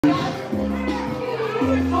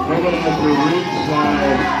Coming up the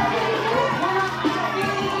ringside.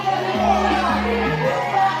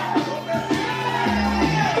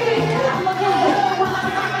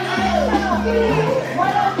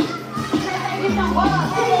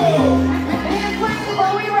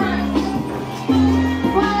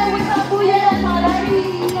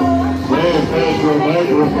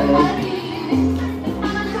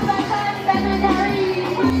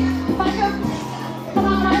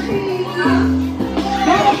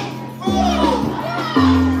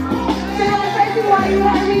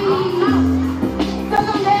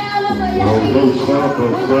 No stop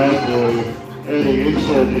of Frat any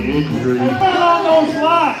insult to injury. On those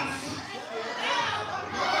lights.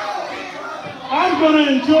 I'm going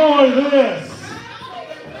to enjoy this.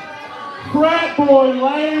 Frat boy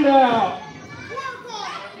laid out.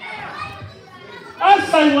 I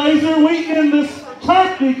say, Laser, we end this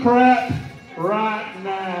turkey crap right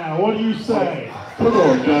now. What do you say? Come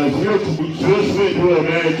on, guys. We just went to a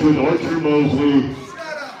match with Archer Mosley.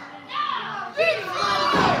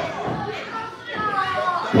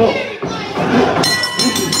 Oh,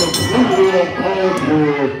 this is completely uncalled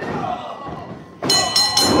for.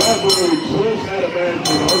 Rivalry just had a match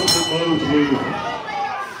with Archer Mosley.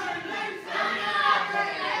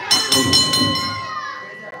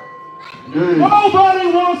 Nobody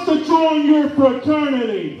wants to join your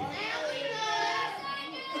fraternity.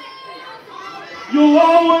 You'll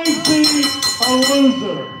always be a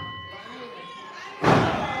loser.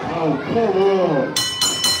 Oh, come on.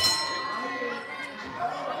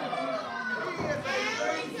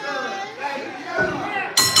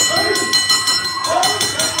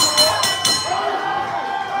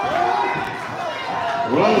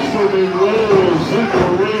 Roscoe Monroe is in the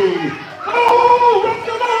ring. Oh, ripped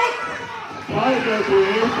him up! Tied at the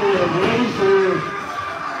ankle of Laser.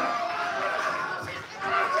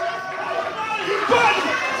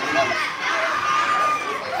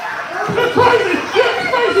 You're crazy! You're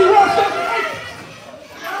crazy, Roscoe!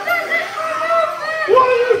 What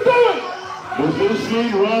are you doing? Does this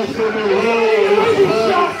mean Roscoe Monroe is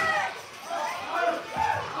back?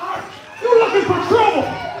 You're looking for trouble!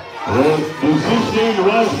 Does this mean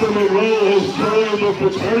Roscoe Monroe has joined the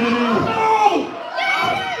fraternity? No!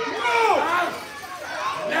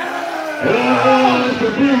 The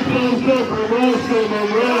big thumbs up for Roscoe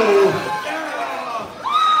Monroe.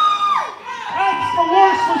 That's the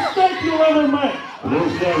worst mistake you'll ever make.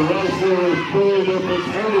 Looks like Roscoe has joined the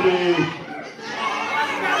fraternity.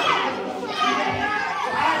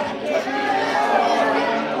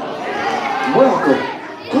 Welcome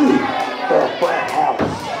to the Frat House.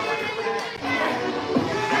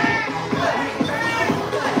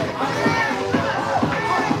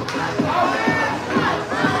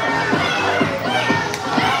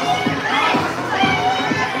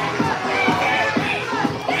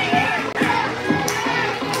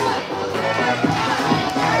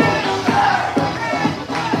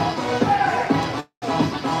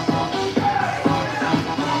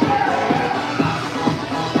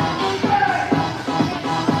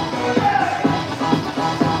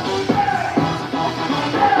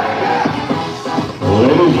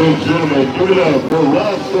 Ladies and gentlemen, give it up for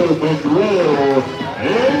Roscoe Monroe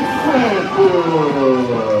and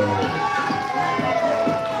Frat.